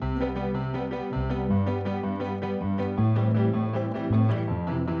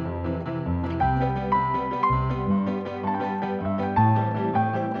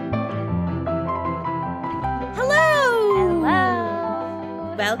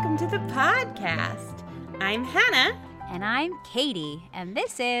welcome to the podcast. I'm Hannah. And I'm Katie, and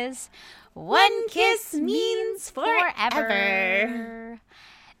this is One Kiss Means Forever.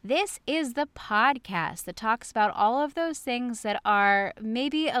 This is the podcast that talks about all of those things that are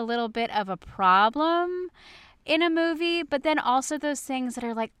maybe a little bit of a problem in a movie, but then also those things that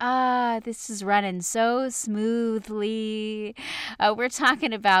are like, this is running so smoothly. We're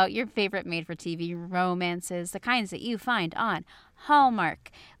talking about your favorite made-for-TV romances, the kinds that you find on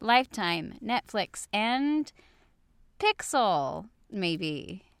Hallmark, Lifetime, Netflix, and Pixel,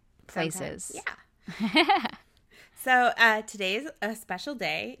 maybe, places. Sometimes, yeah. So today's a special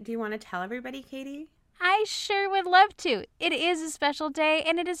day. Do you want to tell everybody, Katie? I sure would love to. It is a special day,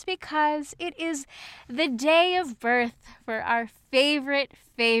 and it is because it is the day of birth for our favorite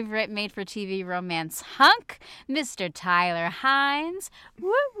made-for-TV romance hunk, Mr. Tyler Hynes.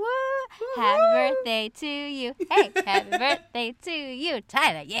 Woo woo! Happy birthday to you. Hey, happy birthday to you,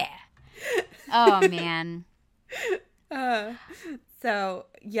 Tyler. Yeah. Oh man.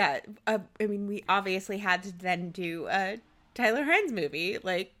 We obviously had to then do a Tyler Hynes movie.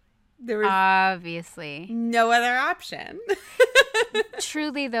 Like, there was obviously no other option.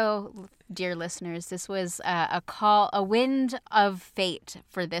 Truly, though, dear listeners, this was a wind of fate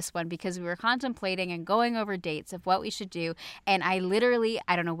for this one, because we were contemplating and going over dates of what we should do. And I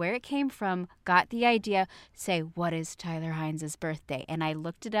don't know where it came from, got the idea, say, what is Tyler Hynes' birthday? And I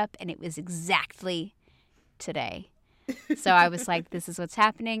looked it up, and it was exactly today. So I was like, this is what's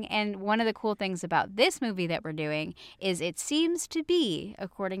happening. And one of the cool things about this movie that we're doing is it seems to be,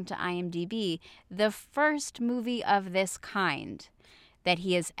 according to IMDb, the first movie of this kind that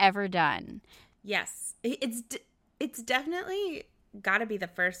he has ever done. Yes. It's definitely got to be the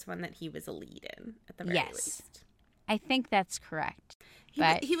first one that he was a lead in, at the very least. I think that's correct.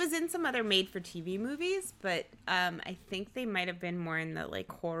 He was in some other made-for-TV movies, but I think they might have been more in the, like,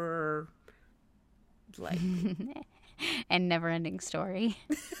 horror, like... and Never-Ending Story.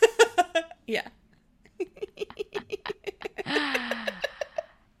 Yeah.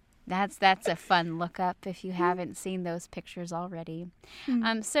 That's a fun look up if you haven't seen those pictures already.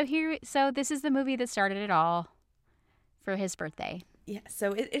 So this is the movie that started it all for his birthday. Yeah,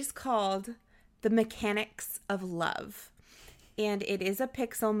 so it is called The Mechanics of Love. And it is a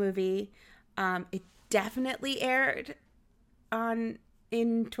Pixel movie. It definitely aired in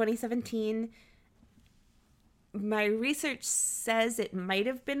 2017. My research says it might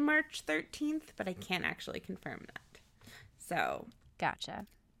have been March 13th, but I can't actually confirm that. So, gotcha.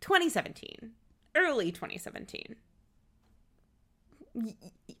 2017. Early 2017.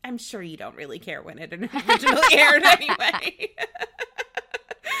 I'm sure you don't really care when it originally aired anyway.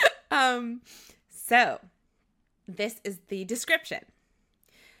 So, this is the description.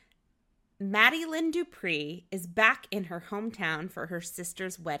 Maddie Lynn Dupree is back in her hometown for her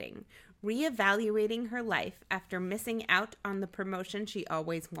sister's wedding, reevaluating her life after missing out on the promotion she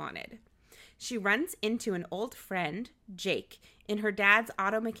always wanted. She runs into an old friend, Jake, in her dad's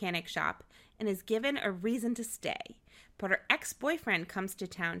auto mechanic shop and is given a reason to stay. But her ex-boyfriend comes to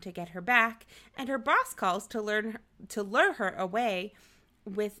town to get her back, and her boss calls to lure her away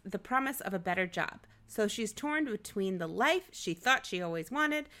with the promise of a better job. So she's torn between the life she thought she always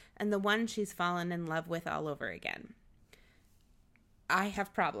wanted and the one she's fallen in love with all over again. I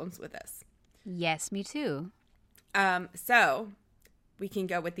have problems with this. Yes, me too. So we can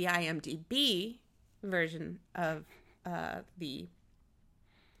go with the IMDb version of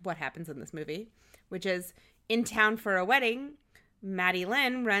what happens in this movie, which is, in town for a wedding, Maddie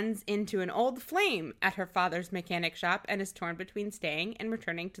Lynn runs into an old flame at her father's mechanic shop and is torn between staying and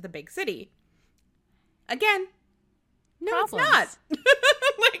returning to the big city. Again, no, Problems. It's not.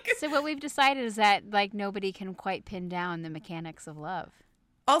 So what we've decided is that, like, nobody can quite pin down the mechanics of love.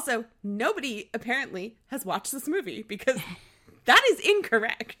 Also, nobody apparently has watched this movie, because that is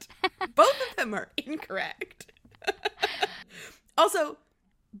incorrect. Both of them are incorrect. Also,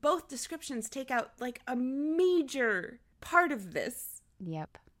 both descriptions take out, like, a major part of this.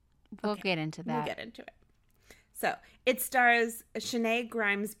 Yep. We'll get into that. We'll get into it. So, it stars Shanae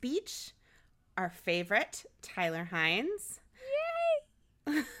Grimes-Beach, our favorite, Tyler Hynes.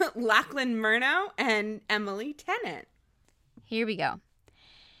 Yay! Lachlan Murnow and Emily Tennant. Here we go.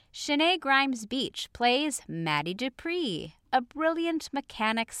 Shanae Grimes-Beach plays Maddie Dupree, a brilliant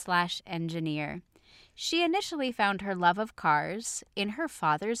mechanic/engineer. She initially found her love of cars in her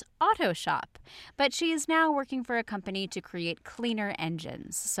father's auto shop, but she is now working for a company to create cleaner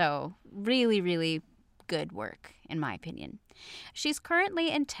engines. So really, really good work, in my opinion. She's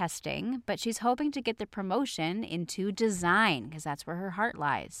currently in testing, but she's hoping to get the promotion into design because that's where her heart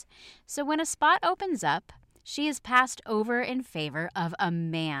lies. So when a spot opens up, she is passed over in favor of a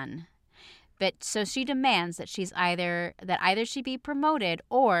man. But so she demands that either she be promoted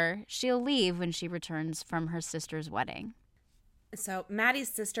or she'll leave when she returns from her sister's wedding. So Maddie's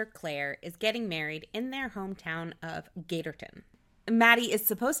sister Claire is getting married in their hometown of Gatorton. Maddie is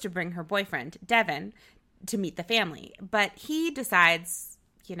supposed to bring her boyfriend, Devin, to meet the family, but he decides,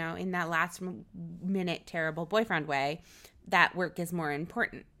 in that last minute terrible boyfriend way, that work is more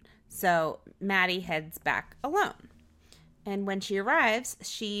important. So Maddie heads back alone. And when she arrives,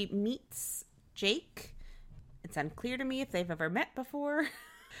 she meets Jake. It's unclear to me if they've ever met before.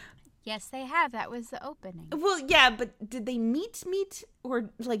 Yes, they have. That was the opening. Well, yeah, but did they meet? Or,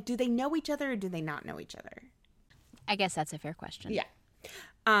 do they know each other or do they not know each other? I guess that's a fair question. Yeah.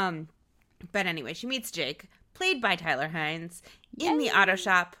 But anyway, she meets Jake, played by Tyler Hynes, in the auto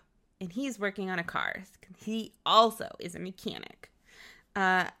shop, and he's working on a car. He also is a mechanic.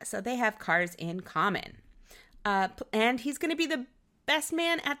 So they have cars in common. And he's going to be the best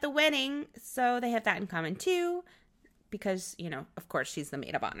man at the wedding, so they have that in common too, because, of course, she's the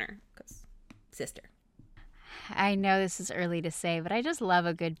maid of honor, because sister. I know this is early to say, but I just love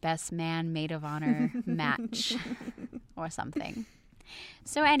a good best man, maid of honor match or something.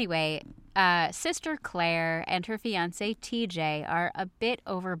 So anyway, Sister Claire and her fiancé TJ are a bit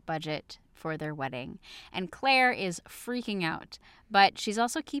over budget for their wedding, and Claire is freaking out, but she's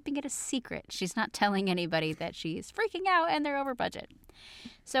also keeping it a secret. She's not telling anybody that she's freaking out and they're over budget.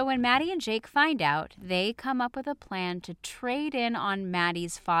 So when Maddie and Jake find out, they come up with a plan to trade in on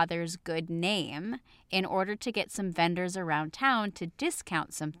Maddie's father's good name in order to get some vendors around town to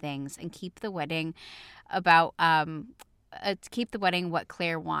discount some things and keep the wedding what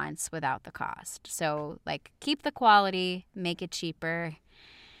Claire wants without the cost. So, keep the quality, make it cheaper,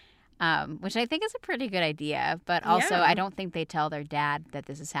 which I think is a pretty good idea. But also, I don't think they tell their dad that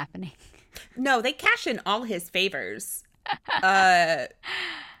this is happening. No, they cash in all his favors. I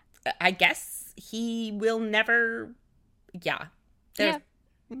guess he will never. Yeah.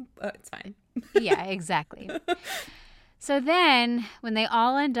 It's fine. Yeah, exactly. So then, when they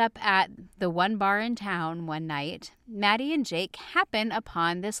all end up at the one bar in town one night, Maddie and Jake happen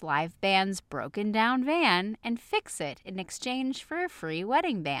upon this live band's broken down van and fix it in exchange for a free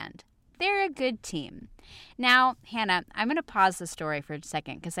wedding band. They're a good team. Now, Hannah, I'm going to pause the story for a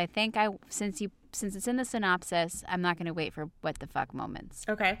second because I think since it's in the synopsis, I'm not going to wait for what the fuck moments.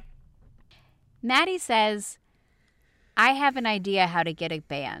 Okay. Maddie says, I have an idea how to get a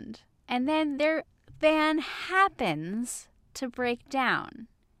band. And then their van happens to break down.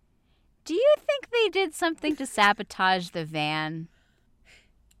 Do you think they did something to sabotage the van?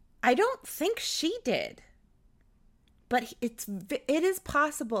 I don't think she did. But it is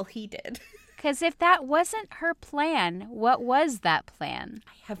possible he did. Because if that wasn't her plan, what was that plan?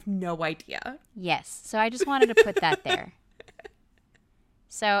 I have no idea. Yes, so I just wanted to put that there.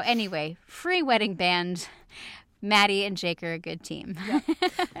 So anyway, free wedding band. Maddie and Jake are a good team. Yeah.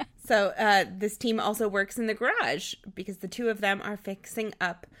 So this team also works in the garage because the two of them are fixing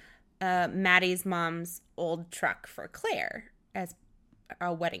up Maddie's mom's old truck for Claire as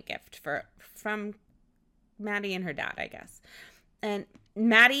a wedding gift from Maddie and her dad, I guess. And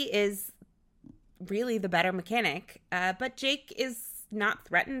Maddie is really the better mechanic, but Jake is not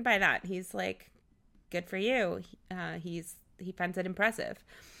threatened by that. He's like, good for you. He finds it impressive.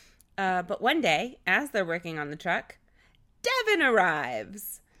 But one day, as they're working on the truck, Devin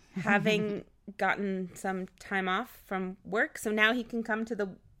arrives, having gotten some time off from work. So now he can come to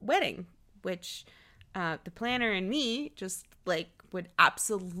the wedding, which the planner and me just would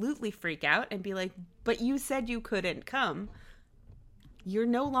absolutely freak out and be like, but you said you couldn't come. You're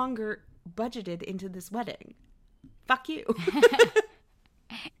no longer budgeted into this wedding. Fuck you.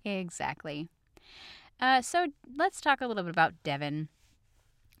 Exactly. So let's talk a little bit about Devin.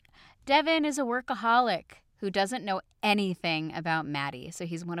 Devin is a workaholic who doesn't know anything about Maddie, so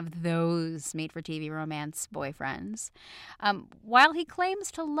he's one of those made-for-TV romance boyfriends. While he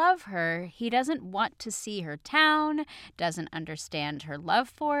claims to love her, he doesn't want to see her town, doesn't understand her love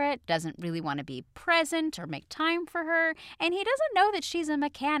for it, doesn't really want to be present or make time for her, and he doesn't know that she's a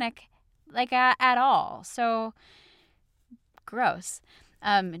mechanic, at all. So, gross.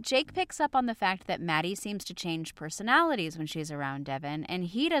 Jake picks up on the fact that Maddie seems to change personalities when she's around Devin, and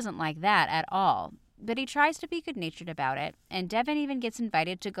he doesn't like that at all. But he tries to be good-natured about it, and Devin even gets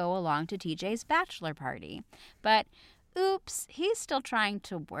invited to go along to TJ's bachelor party. But, oops, he's still trying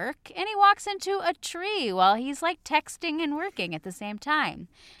to work, and he walks into a tree while he's, texting and working at the same time.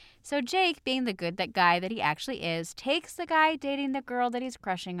 So Jake, being the good guy that he actually is, takes the guy dating the girl that he's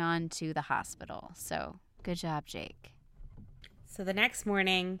crushing on to the hospital. So, good job, Jake. So the next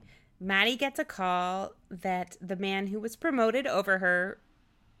morning, Maddie gets a call that the man who was promoted over her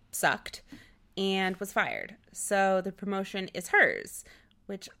sucked and was fired. So the promotion is hers,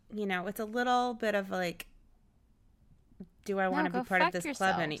 which, you know, it's a little bit of like, do I want to be part of this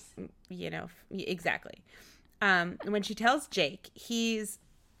club? And, you know, exactly. When she tells Jake, he's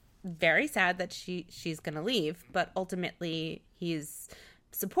very sad that she's going to leave, but ultimately he's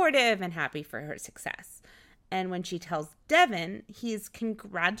supportive and happy for her success. And when she tells Devin, he's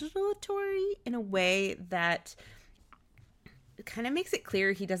congratulatory in a way that kind of makes it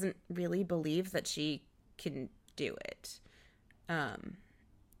clear he doesn't really believe that she can do it.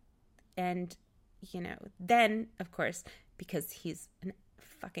 And, you know, then, of course, because he's a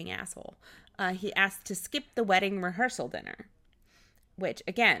fucking asshole, he asked to skip the wedding rehearsal dinner, which,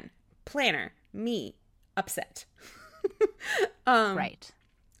 again, planner, me, upset. Right.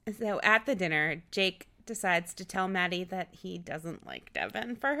 So at the dinner, Jake decides to tell Maddie that he doesn't like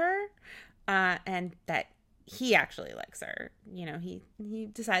Devin for her, and that he actually likes her. You know, he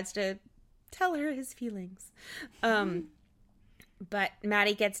decides to tell her his feelings. But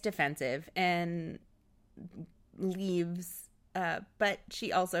Maddie gets defensive and leaves, but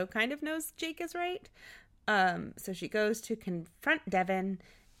she also kind of knows Jake is right. So she goes to confront Devin,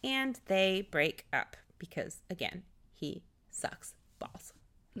 and they break up because, again, he sucks balls.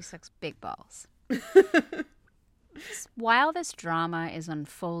 He sucks big balls. While this drama is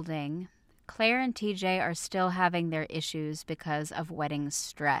unfolding, Claire and TJ are still having their issues because of wedding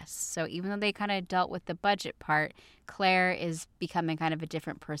stress. So even though they kind of dealt with the budget part, Claire is becoming kind of a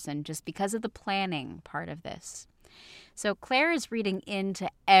different person just because of the planning part of this. So Claire is reading into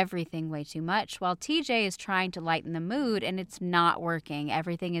everything way too much, while TJ is trying to lighten the mood, and it's not working.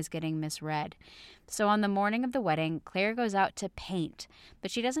 Everything is getting misread. So on the morning of the wedding, Claire goes out to paint,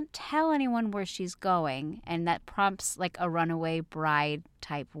 but she doesn't tell anyone where she's going, and that prompts like a runaway bride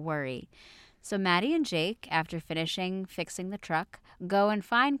type worry. So Maddie and Jake, after finishing fixing the truck, go and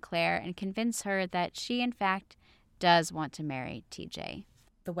find Claire and convince her that she, in fact, does want to marry TJ.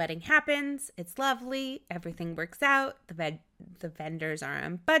 The wedding happens. It's lovely. Everything works out. The vendors are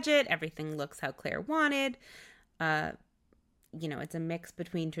on budget. Everything looks how Claire wanted. You know, it's a mix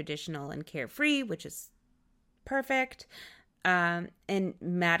between traditional and carefree, which is perfect. And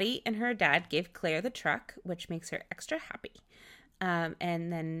Maddie and her dad give Claire the truck, which makes her extra happy.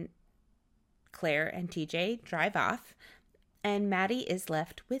 And then Claire and TJ drive off, and Maddie is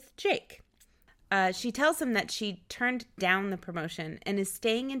left with Jake. She tells him that she turned down the promotion and is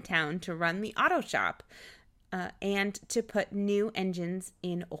staying in town to run the auto shop and to put new engines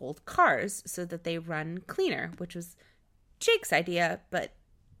in old cars so that they run cleaner, which was Jake's idea, but,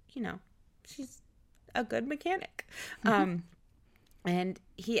 you know, she's a good mechanic. And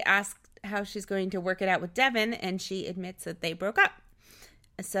he asked how she's going to work it out with Devin, and she admits that they broke up.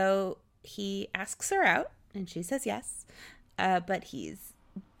 So he asks her out, and she says yes, but he's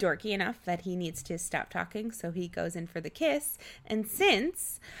dorky enough that he needs to stop talking, so he goes in for the kiss. And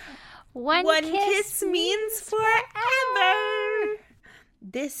since one kiss means forever,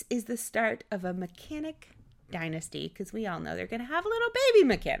 this is the start of a mechanic dynasty, because we all know they're going to have little baby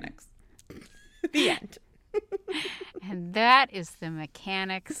mechanics. The end. And that is the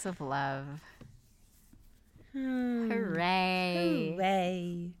mechanics of love. Hooray.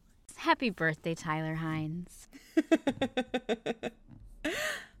 Hooray. Happy birthday, Tyler Hines.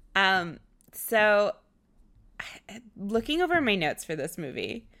 So looking over my notes for this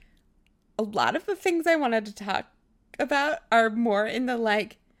movie, a lot of the things I wanted to talk about are more in the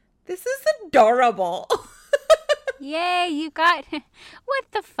like, this is adorable. Yay, you got what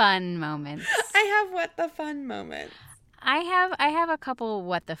the fun moments. I have what the fun moments. I have a couple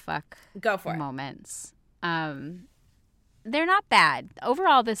what the fuck Go for moments. They're not bad.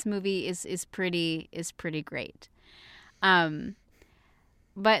 Overall, this movie is pretty great.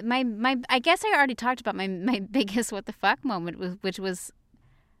 But my I guess I already talked about my biggest what the fuck moment, which was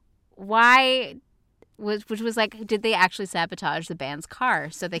like, did they actually sabotage the band's car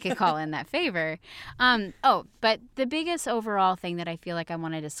so they could call in that favor? But the biggest overall thing that I feel like I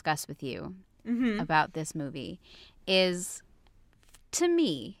want to discuss with you about this movie is, to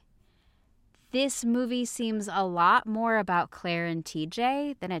me, this movie seems a lot more about Claire and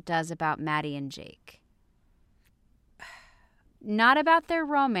TJ than it does about Maddie and Jake. Not about their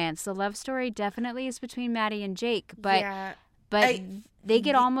romance. The love story definitely is between Maddie and Jake, but they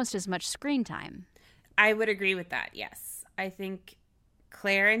get almost as much screen time. I would agree with that, yes. I think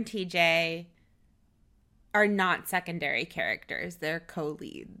Claire and TJ are not secondary characters. They're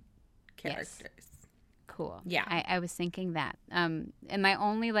co-lead characters. Yes. Cool. Yeah. I was thinking that. And my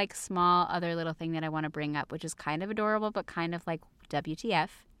only like small other little thing that I want to bring up, which is kind of adorable but kind of like WTF,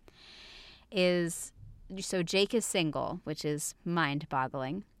 is, so Jake is single, which is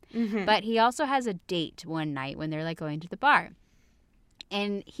mind-boggling. Mm-hmm. But he also has a date one night when they're like going to the bar.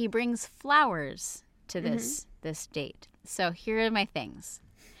 And he brings flowers to this date. So here are my things.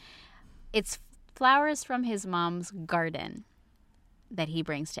 It's flowers from his mom's garden that he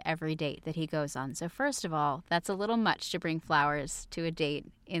brings to every date that he goes on. So first of all, that's a little much to bring flowers to a date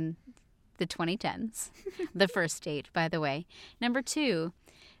in the 2010s. The first date, by the way. Number 2,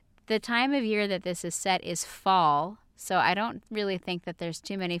 the time of year that this is set is fall. So I don't really think that there's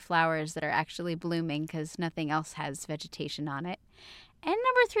too many flowers that are actually blooming because nothing else has vegetation on it. And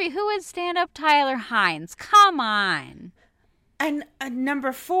number 3, who would stand up Tyler Hynes? Come on. And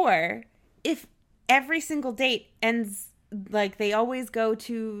number 4, if every single date ends like they always go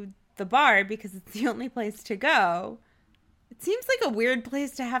to the bar because it's the only place to go, it seems like a weird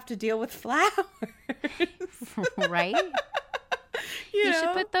place to have to deal with flowers. Right? You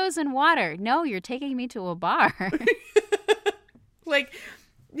should put those in water. No, you're taking me to a bar. Like,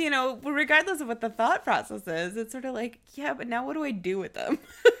 regardless of what the thought process is, it's sort of like, yeah, but now what do I do with them?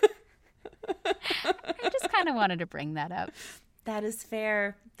 I just kind of wanted to bring that up. That is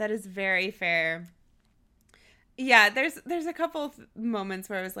fair. That is very fair. Yeah, there's a couple of moments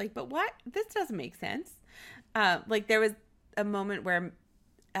where I was like, but what? This doesn't make sense. Like there was a moment where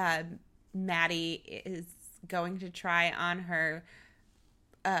Maddie is going to try on her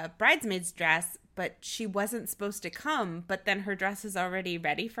bridesmaid's dress, but she wasn't supposed to come, but then her dress is already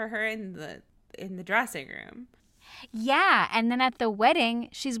ready for her in the dressing room. Yeah, and then at the wedding,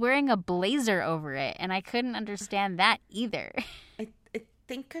 she's wearing a blazer over it, and I couldn't understand that either. I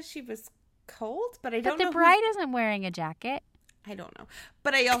think because she was cold, but I don't know. But the bride isn't wearing a jacket. I don't know.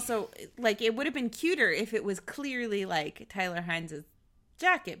 But I also, like, it would have been cuter if it was clearly, like, Tyler Hynes'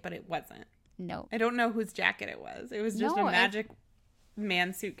 jacket, but it wasn't. No. I don't know whose jacket it was. It was just a magic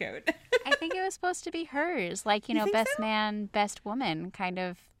man suit coat. I think it was supposed to be hers. Like, best so? Man, best woman kind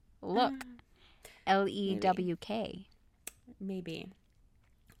of look. LEWK. Maybe.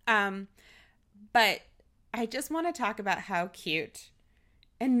 But I just want to talk about how cute,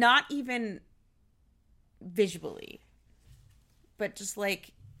 and not even visually, but just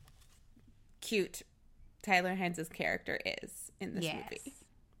like cute Tyler Hynes' character is in this movie.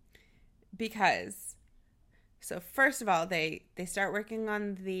 Because, so first of all, they start working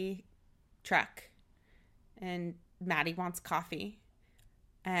on the truck, and Maddie wants coffee,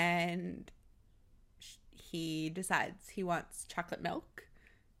 and he decides he wants chocolate milk,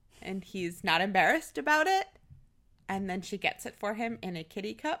 and he's not embarrassed about it. And then she gets it for him in a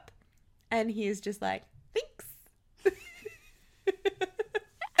kitty cup, and he's just like, thanks.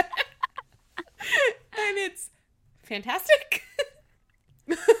 And it's fantastic.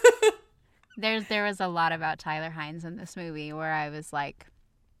 There was a lot about Tyler Hynes in this movie where I was like,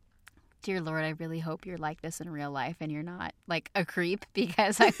 dear Lord, I really hope you're like this in real life and you're not like a creep,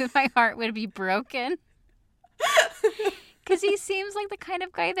 because my heart would be broken. Because he seems like the kind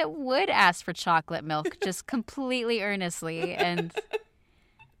of guy that would ask for chocolate milk just completely earnestly, and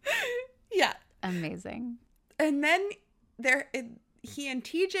yeah, amazing. And then he and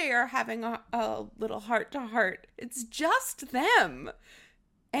TJ are having a little heart-to-heart. It's just them.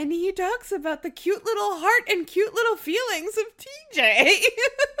 And he talks about the cute little heart and cute little feelings of TJ.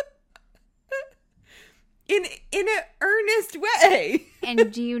 in an earnest way.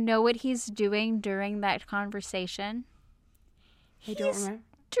 And do you know what he's doing during that conversation? I don't remember.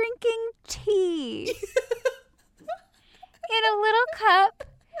 Drinking tea. In a little cup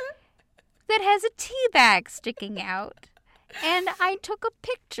that has a tea bag sticking out. And I took a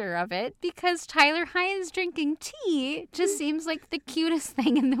picture of it because Tyler Hynes drinking tea just seems like the cutest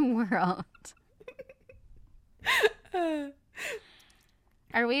thing in the world.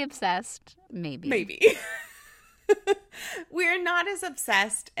 Are we obsessed? Maybe. Maybe. We're not as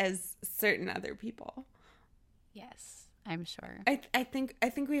obsessed as certain other people. Yes, I'm sure. I think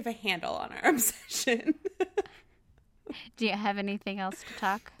we have a handle on our obsession. Do you have anything else to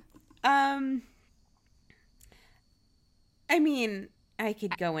talk? I mean, I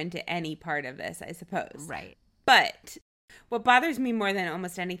could go into any part of this, I suppose. Right. But what bothers me more than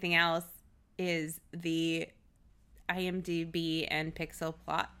almost anything else is the IMDb and Pixel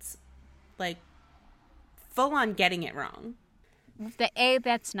plots, like, full on getting it wrong.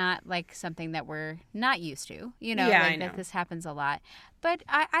 That's not, like, something that we're not used to. Yeah, like, I know. that this happens a lot. But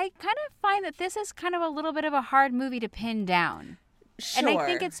I kind of find that this is kind of a little bit of a hard movie to pin down. Sure. And I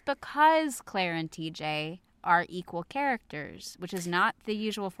think it's because Claire and TJ are equal characters, which is not the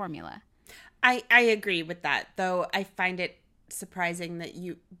usual formula. I agree with that, though I find it surprising that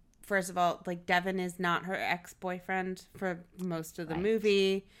first of all, like, Devin is not her ex-boyfriend for most of the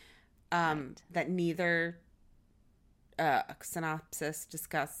movie. that neither synopsis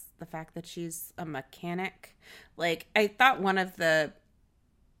discuss the fact that she's a mechanic. Like, I thought one of the,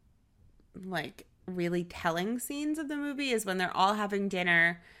 like, really telling scenes of the movie is when they're all having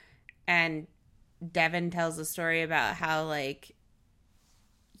dinner and Devin tells a story about how, like,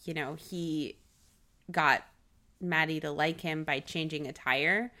 you know, he got Maddie to like him by changing a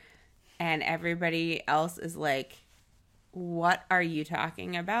tire, and everybody else is like, what are you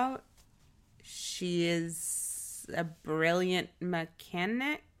talking about? She is a brilliant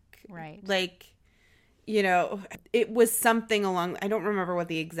mechanic. Right. Like, you know, it was something along, I don't remember what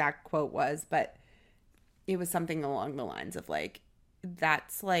the exact quote was, but it was something along the lines of, like,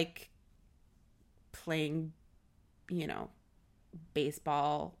 that's like playing, you know,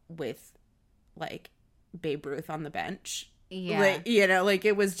 baseball with, like, Babe Ruth on the bench. Yeah. Like, you know, like,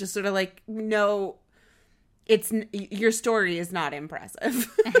 it was just sort of like, no, it's, your story is not impressive.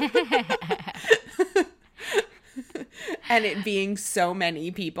 And it being so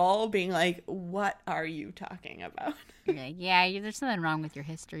many people being like, what are you talking about? Yeah, there's nothing wrong with your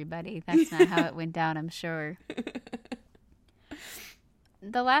history, buddy. That's not how it went down, I'm sure.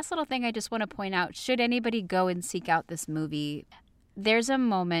 The last little thing I just want to point out, should anybody go and seek out this movie, there's a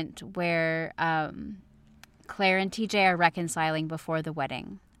moment where Claire and TJ are reconciling before the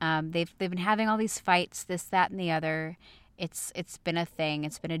wedding. They've been having all these fights, this, that, and the other. It's been a thing.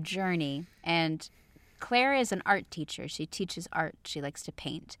 It's been a journey. And Claire is an art teacher. She teaches art. She likes to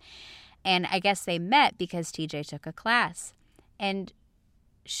paint. And I guess they met because TJ took a class. And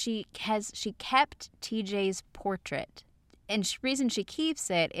she kept TJ's portrait. And the reason she keeps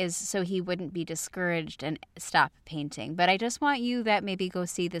it is so he wouldn't be discouraged and stop painting. But I just want you that maybe go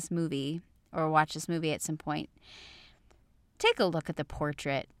see this movie or watch this movie at some point. Take a look at the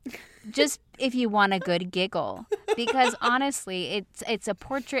portrait, just if you want a good giggle. Because honestly, it's a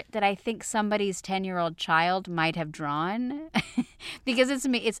portrait that I think somebody's 10-year-old child might have drawn. Because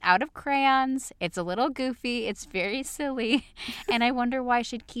it's out of crayons, it's a little goofy, it's very silly. And I wonder why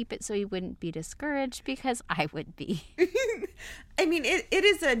she'd keep it so he wouldn't be discouraged, because I would be. I mean, it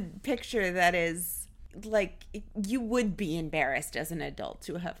is a picture that is, like, you would be embarrassed as an adult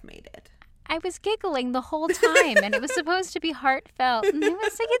to have made it. I was giggling the whole time, and it was supposed to be heartfelt, and I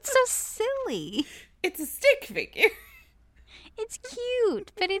was like, it's so silly. It's a stick figure. It's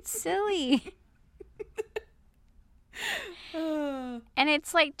cute, but it's silly. And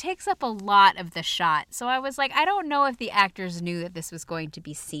it's like takes up a lot of the shot. So I was like, I don't know if the actors knew that this was going to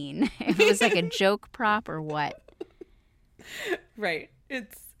be seen. If it was like a joke prop or what. Right.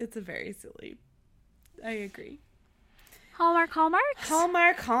 It's a very silly. I agree. Hallmarks.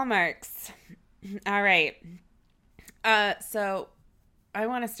 All right. So I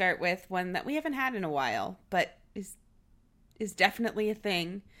want to start with one that we haven't had in a while, but is definitely a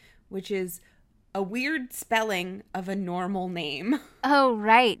thing, which is a weird spelling of a normal name. Oh,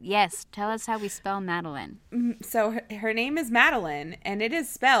 right. Yes. Tell us how we spell Madeline. So her name is Madeline, and it is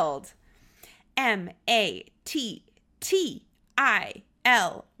spelled Matilynn.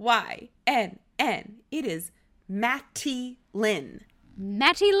 It is Matty Lynn.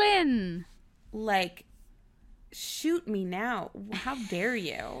 Matty Lynn. Like, shoot me now. How dare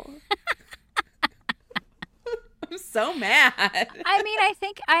you? I'm so mad. I mean,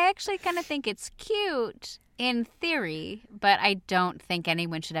 I actually kind of think it's cute in theory, but I don't think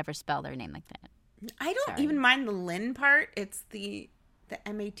anyone should ever spell their name like that. I don't even mind the Lynn part. It's the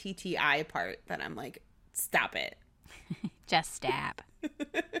Matti part that I'm like, stop it. Just stab.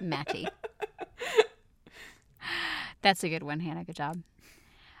 Matty. That's a good one, Hannah. Good job.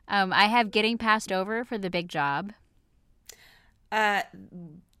 I have getting passed over for the big job.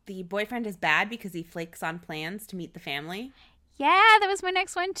 The boyfriend is bad because he flakes on plans to meet the family. Yeah, that was my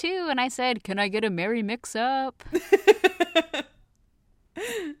next one too. And I said, can I get a merry mix-up?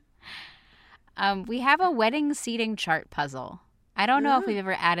 We have a wedding seating chart puzzle. I don't know if we've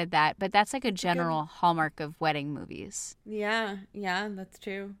ever added that, but that's like a general hallmark of wedding movies. Yeah, that's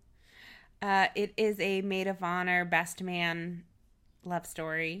true. It is a maid of honor, best man love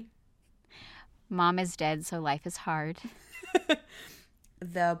story. Mom is dead, so life is hard.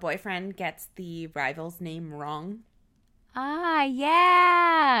 The boyfriend gets the rival's name wrong. Ah,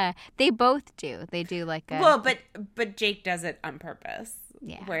 yeah. They both do. They do like a... Well, but Jake does it on purpose.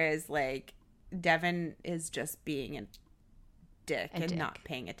 Yeah. Whereas, like, Devin is just being a dick and not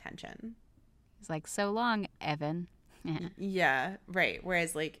paying attention. He's like, so long, Evan. Yeah, right.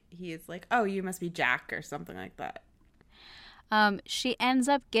 Whereas, like, he is like, oh, you must be Jack or something like that. She ends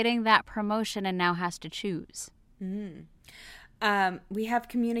up getting that promotion and now has to choose. We have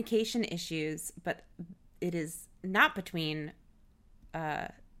communication issues, but it is not between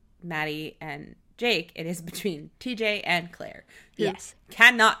Maddie and Jake, it is between TJ and Claire, who Yes.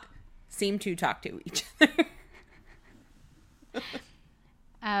 cannot seem to talk to each other.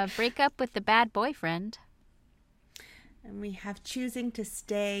 Break up with the bad boyfriend. And we have choosing to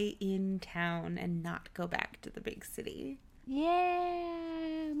stay in town and not go back to the big city.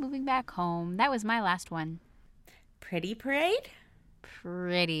 Yeah, moving back home. That was my last one. Pretty parade?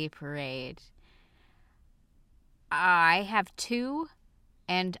 Pretty parade. I have 2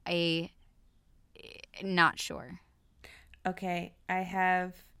 and a not sure. Okay, I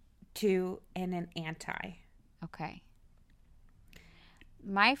have 2 and an anti. Okay.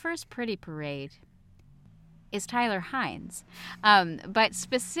 My first pretty parade is Tyler Hines. But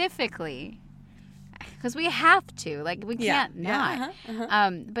specifically, because we have to, like, we can't not.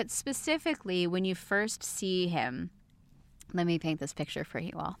 But specifically, when you first see him, let me paint this picture for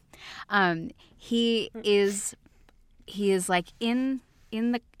you all. He is like in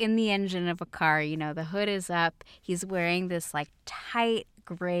the engine of a car. You know, the hood is up. He's wearing this like tight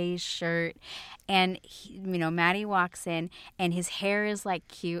gray shirt, and Maddie walks in, and his hair is like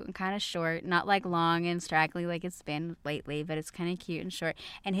cute and kind of short, not like long and straggly like it's been lately, but it's kind of cute and short.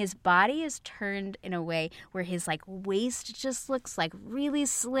 And his body is turned in a way where his like waist just looks like really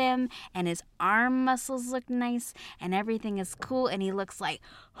slim, and his arm muscles look nice, and everything is cool, and he looks like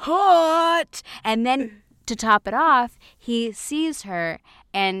hot. And then to top it off, he sees her,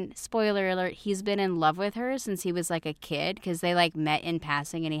 and spoiler alert, he's been in love with her since he was like a kid, because they like met in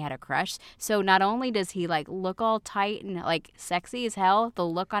passing and he had a crush. So not only does he like look all tight and like sexy as hell, the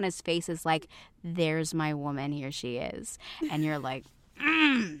look on his face is like, there's my woman, here she is. And you're like,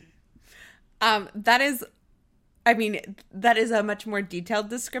 that is a much more detailed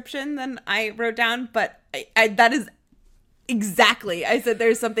description than I wrote down, but that is exactly. I said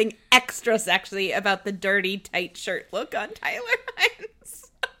there's something extra sexy about the dirty, tight shirt look on Tyler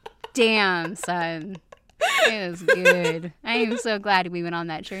Hines. Damn, son. It was good. I am so glad we went on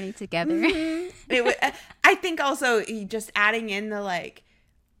that journey together. Mm-hmm. I think also just adding in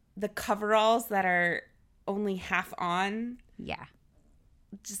the coveralls that are only half on. Yeah.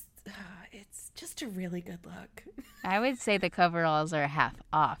 It's just a really good look. I would say the coveralls are half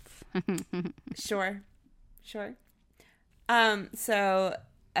off. Sure. So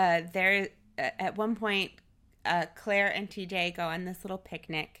there, at one point, Claire and TJ go on this little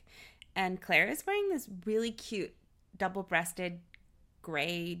picnic, and Claire is wearing this really cute double-breasted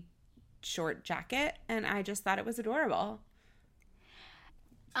gray short jacket, and I just thought it was adorable.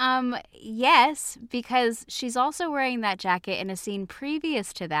 Yes, because she's also wearing that jacket in a scene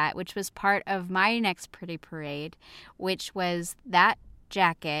previous to that, which was part of my next pretty parade, which was that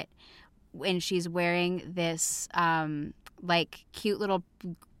jacket when she's wearing this like cute little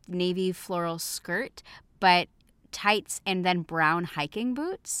navy floral skirt, but tights and then brown hiking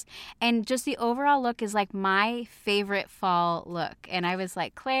boots. And just the overall look is like my favorite fall look. And I was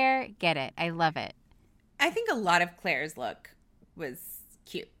like, Claire, get it. I love it. I think a lot of Claire's look was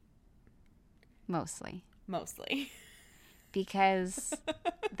cute. Mostly. Because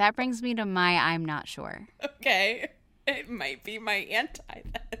that brings me to my I'm not sure. Okay. It might be my anti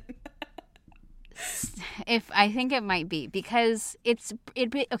then. I think it might be, because it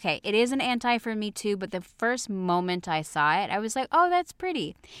is an anti for me too, but the first moment I saw it, I was like, oh, that's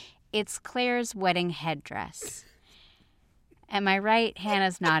pretty. It's Claire's wedding headdress. Am I right?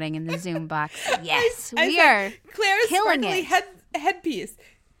 Hannah's nodding in the Zoom box. Yes, we are Claire's killing sparkly it. Headpiece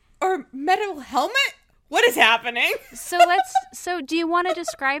or metal helmet? What is happening? So do you want to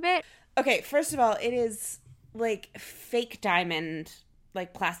describe it? Okay, first of all, it is like fake diamond,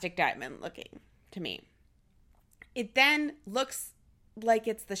 like plastic diamond looking to me. It then looks like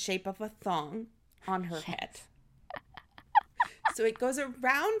it's the shape of a thong on her head. So it goes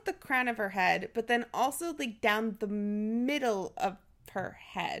around the crown of her head, but then also like down the middle of her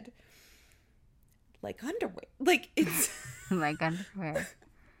head. Like underwear. Like it's like underwear.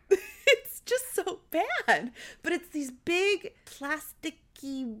 It's just so bad. But it's these big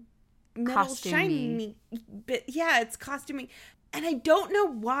plasticky metal Costumey. shiny bit. Yeah, it's costuming. And I don't know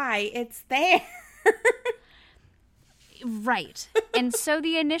why it's there. Right. And so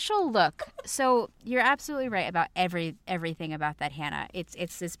the initial look, so you're absolutely right about everything about that, Hannah.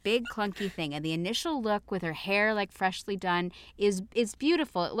 It's this big clunky thing, and the initial look with her hair like freshly done is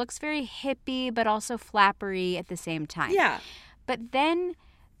beautiful. It looks very hippie but also flappery at the same time. Yeah. But then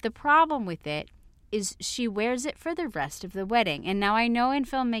the problem with it is she wears it for the rest of the wedding. And now I know in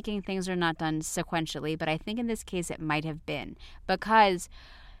filmmaking things are not done sequentially, but I think in this case it might have been, because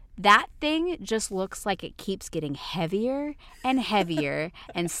That thing just looks like it keeps getting heavier and heavier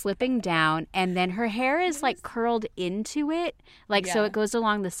and slipping down. And then her hair is like curled into it. Like, so it goes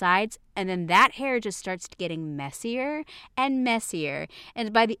along the sides. And then that hair just starts getting messier and messier.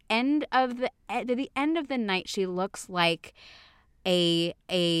 And by the end of the night, she looks like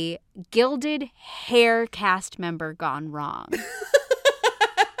a gilded hair cast member gone wrong.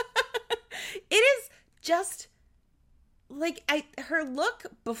 It is just like her look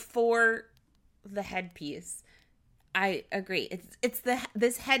before the headpiece. I agree. It's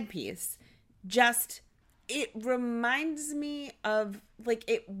this headpiece. Just it reminds me of like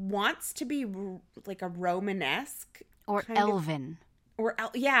it wants to be like a Romanesque or elven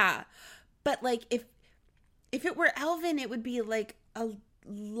yeah, but like if it were elven, it would be like a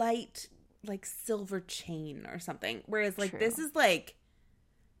light like silver chain or something. Whereas like this is like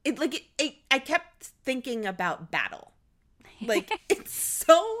it like it I kept thinking about Battle. Like, it's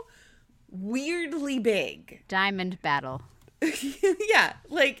so weirdly big. Diamond Battle. Yeah,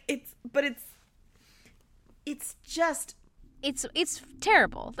 like, it's just... It's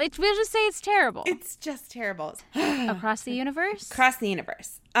terrible. We'll just say it's terrible. It's just terrible. Across the universe? Across the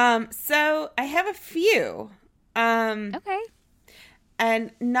universe. So, I have a few. Okay.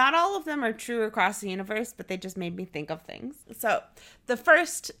 And not all of them are true across the universe, but they just made me think of things. So the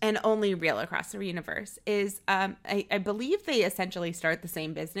first and only real across the universe is, I believe they essentially start the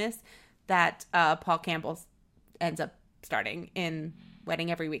same business that Paul Campbell ends up starting in Wedding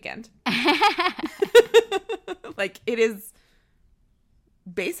Every Weekend. Like, it is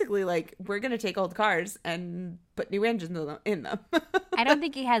basically like, we're going to take old cars and put new engines in them. I don't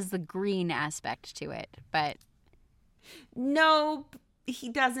think he has the green aspect to it, but... No, he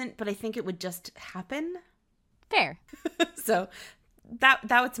doesn't, but I think it would just happen. Fair. So that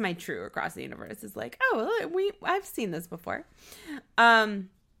was my true across the universe is like, oh, I've seen this before. But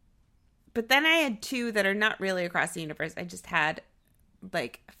then I had two that are not really across the universe. I just had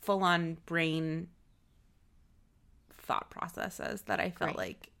like full on brain thought processes that I felt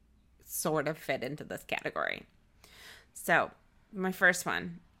like sort of fit into this category. So my first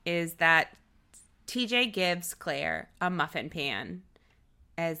one is that TJ gives Claire a muffin pan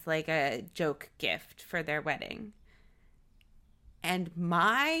as like a joke gift for their wedding. And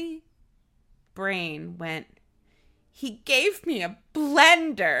my brain went, he gave me a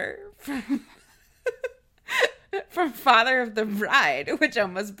blender from Father of the Bride, which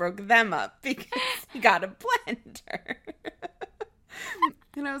almost broke them up because he got a blender.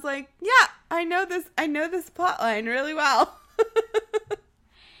 And I was like, yeah, I know this plot line really well.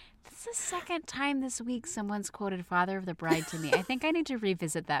 It's the second time this week someone's quoted Father of the Bride to me. I think I need to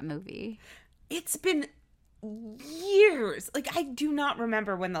revisit that movie. It's been years. Like, I do not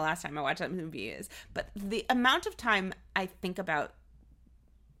remember when the last time I watched that movie is. But the amount of time I think about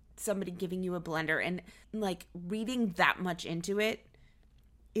somebody giving you a blender and, like, reading that much into it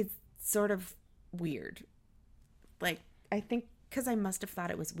is sort of weird. Like, I think because I must have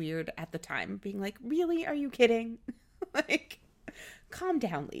thought it was weird at the time. Being like, really? Are you kidding? Like... Calm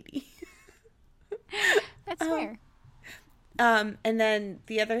down, lady. That's fair. And then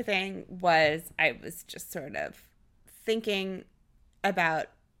the other thing was I was just sort of thinking about,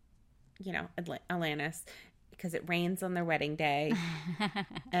 you know, Atlantis because it rains on their wedding day.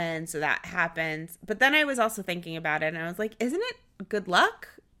 And so that happens. But then I was also thinking about it and I was like, isn't it good luck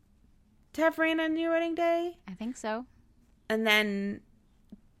to have rain on your wedding day? I think so. And then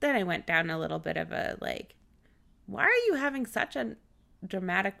I went down a little bit of a like, why are you having such a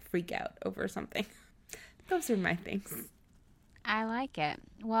dramatic freak out over something? Those are my things. I like it.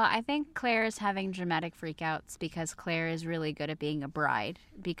 Well, I think Claire is having dramatic freakouts because Claire is really good at being a bride.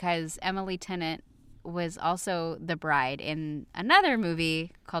 Because Emily Tennant was also the bride in another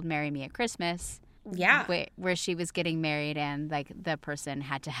movie called Marry Me at Christmas. Yeah. Where she was getting married and like the person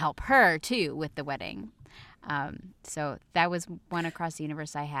had to help her too with the wedding. So that was one across the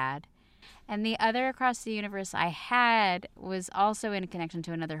universe I had. And the other across the universe I had was also in connection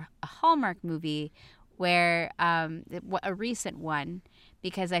to another Hallmark movie where a recent one,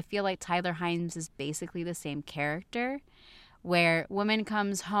 because I feel like Tyler Hynes is basically the same character, where woman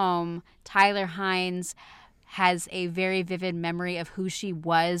comes home, Tyler Hynes has a very vivid memory of who she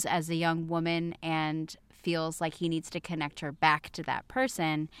was as a young woman and feels like he needs to connect her back to that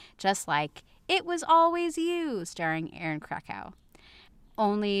person, just like It Was Always You, starring Aaron Krakow.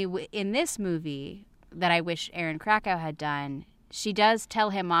 Only in this movie that I wish Aaron Krakow had done, she does tell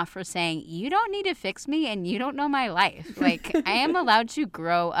him off for saying, you don't need to fix me and you don't know my life. Like, I am allowed to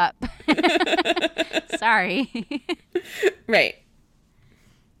grow up. Sorry. Right.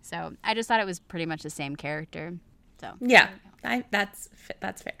 So I just thought it was pretty much the same character. So yeah, that's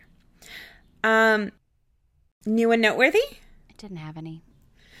fair. New and noteworthy? I didn't have any.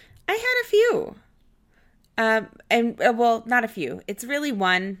 I had a few. Well, not a few. It's really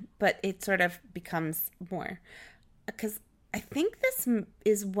one, but it sort of becomes more. Because I think this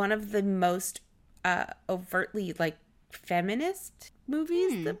is one of the most overtly, like, feminist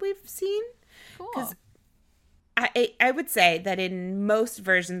movies that we've seen. Cool. I would say that in most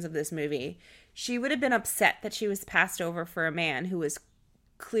versions of this movie, she would have been upset that she was passed over for a man who was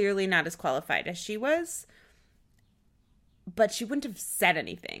clearly not as qualified as she was, but she wouldn't have said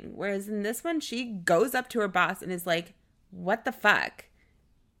anything. Whereas in this one, she goes up to her boss and is like, what the fuck?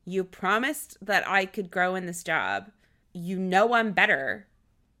 You promised that I could grow in this job. You know I'm better.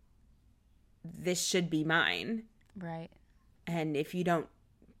 This should be mine. Right. And if you don't,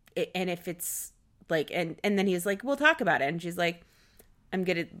 and if it's like, and then he was like, we'll talk about it. And she's like,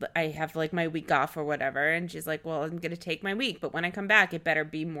 I have like my week off or whatever. And she's like, well, I'm going to take my week. But when I come back, it better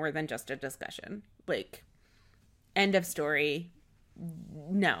be more than just a discussion. Like, end of story.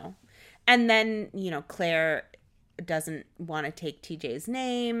 No. And then, Claire doesn't want to take TJ's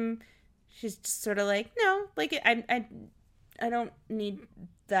name. She's just sort of like, no, like I don't need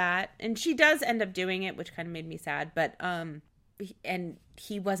that. And she does end up doing it, which kind of made me sad. But, and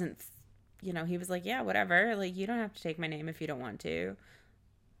he wasn't, he was like, yeah, whatever. Like, you don't have to take my name if you don't want to.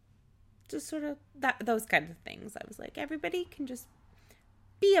 Just sort of those kinds of things. I was like, everybody can just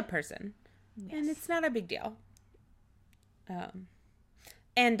be a person. Yes. And it's not a big deal.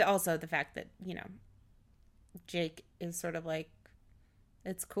 And also the fact that, Jake is sort of like,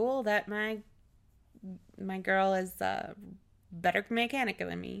 it's cool that my girl is a better mechanic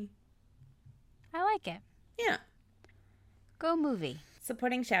than me. I like it. Yeah. Go movie.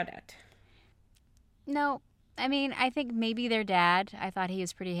 Supporting shout out. No, I mean, I think maybe their dad. I thought he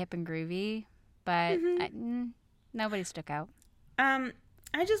was pretty hip and groovy, but nobody stuck out.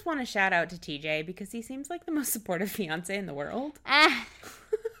 I just want to shout out to TJ because he seems like the most supportive fiance in the world.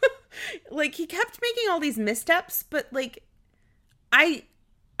 Like, he kept making all these missteps, but, like, I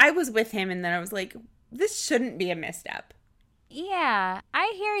was with him, and then I was like, this shouldn't be a misstep. Yeah,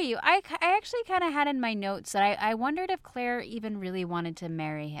 I hear you. I actually kind of had in my notes that I wondered if Claire even really wanted to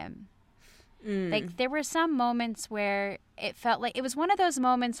marry him. Like, there were some moments where it felt like, it was one of those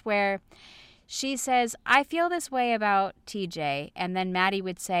moments where she says, I feel this way about TJ. And then Maddie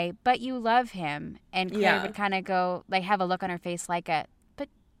would say, but you love him. And Claire would kind of go, like, have a look on her face like but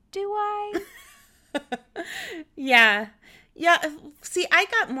do I? Yeah. See, I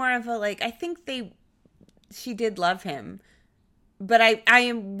got more of a, like, I think she did love him. But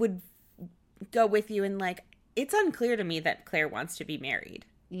I would go with you and, like, it's unclear to me that Claire wants to be married.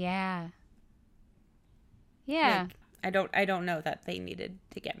 Yeah. Yeah. Like, I don't know that they needed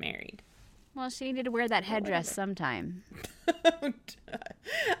to get married. Well, she needed to wear that headdress sometime.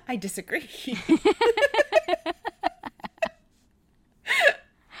 I disagree.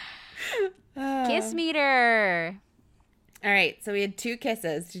 Kiss meter. All right, so we had 2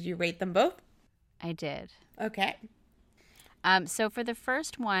 kisses. Did you rate them both? I did. Okay. So for the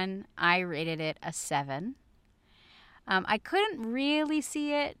first one, I rated it a 7. I couldn't really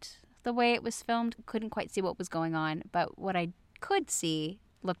see it the way it was filmed. Couldn't quite see what was going on. But what I could see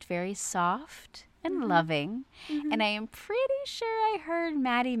looked very soft and loving. Mm-hmm. And I am pretty sure I heard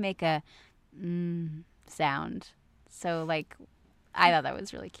Maddie make a sound. So, like, I thought that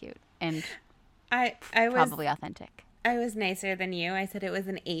was really cute. And I was probably authentic. I was nicer than you. I said it was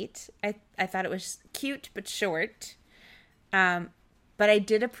an 8. I thought it was cute but short. But I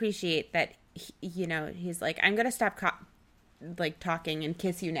did appreciate that, he's like, I'm going to stop talking and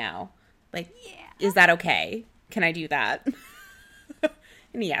kiss you now. Like, is that okay? Can I do that?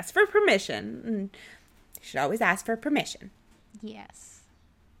 And he asked for permission. And you should always ask for permission. Yes.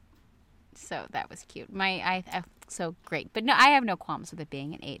 So that was cute. So great. But no, I have no qualms with it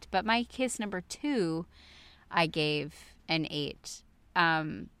being an 8. But my kiss number 2, I gave an 8.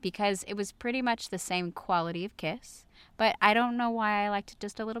 Because it was pretty much the same quality of kiss. But I don't know why I liked it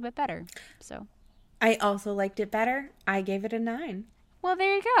just a little bit better. So I also liked it better. I gave it a 9. Well,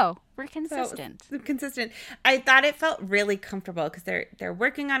 there you go. We're consistent. So, consistent. I thought it felt really comfortable because they're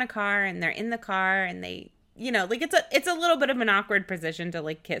working on a car and they're in the car and they, like it's a little bit of an awkward position to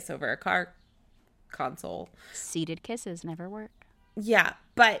like kiss over a car console. Seated kisses never work. Yeah,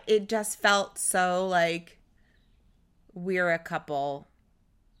 but it just felt so like we're a couple.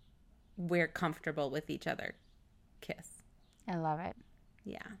 We're comfortable with each other. Kiss. I love it.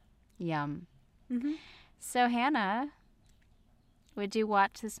 Yeah. Yum. Mm-hmm. So, Hannah, would you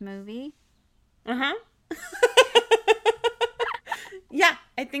watch this movie? Uh-huh. Yeah,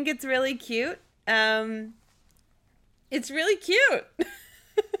 I think it's really cute. It's really cute.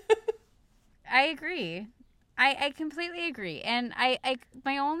 I agree. I completely agree. And I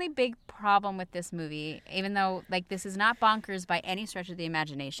my only big problem with this movie, even though like this is not bonkers by any stretch of the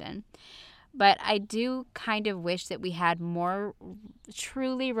imagination, but I do kind of wish that we had more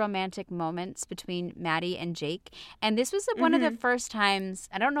truly romantic moments between Maddie and Jake. And this was one of the first times,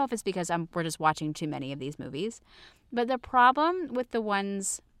 I don't know if it's because we're just watching too many of these movies, but the problem with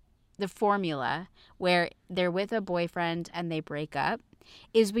the formula where they're with a boyfriend and they break up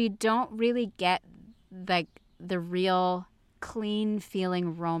is we don't really get like the real clean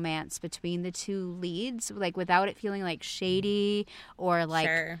feeling romance between the two leads, like without it feeling like shady or like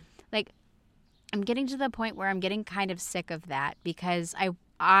like I'm getting to the point where I'm getting kind of sick of that because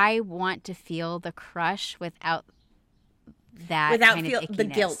I want to feel the crush without that kind of ickiness. The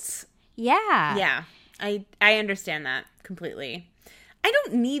guilt. Yeah. I understand that completely. I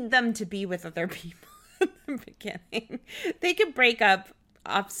don't need them to be with other people at the beginning. They could break up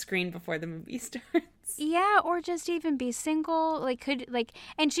off screen before the movie starts. Yeah, or just even be single.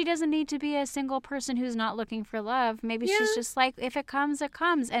 And she doesn't need to be a single person who's not looking for love. Maybe she's just like, if it comes, it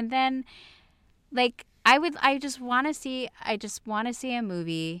comes. And then, like, I just want to see a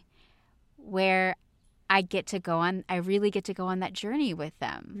movie where I really get to go on that journey with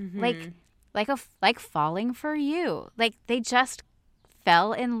them. Like Falling for You. Like they just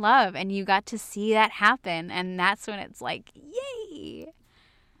fell in love and you got to see that happen. And that's when it's like, yay.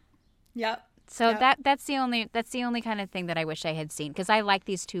 Yep. So that's the only kind of thing that I wish I had seen because I like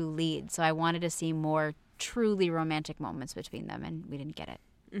these two leads, so I wanted to see more truly romantic moments between them, and we didn't get it.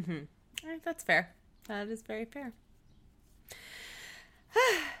 All right, that's fair. That is very fair.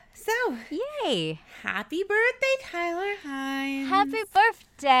 So, yay! Happy birthday, Tyler Hynes. Happy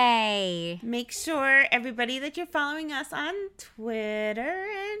birthday! Make sure, everybody, that you're following us on Twitter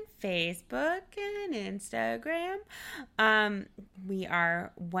and Facebook and Instagram. We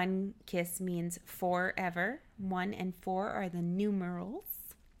are One Kiss Means Forever. 1 and 4 are the numerals.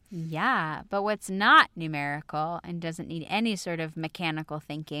 Yeah, but what's not numerical and doesn't need any sort of mechanical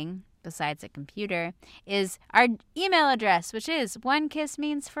thinking besides a computer is our email address, which is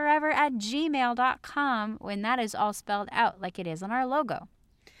onekissmeansforever@gmail.com, when that is all spelled out like it is on our logo.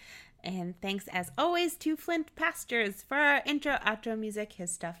 And thanks as always to Flint Pastures for our intro outro music.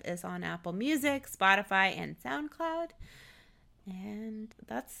 His stuff is on Apple Music, Spotify, and SoundCloud. And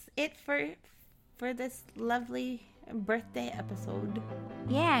that's it for this lovely birthday episode.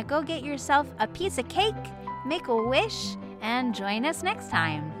 Yeah, go get yourself a piece of cake, make a wish, and join us next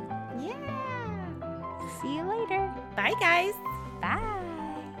time. Yeah. See you later. Bye, guys. Bye.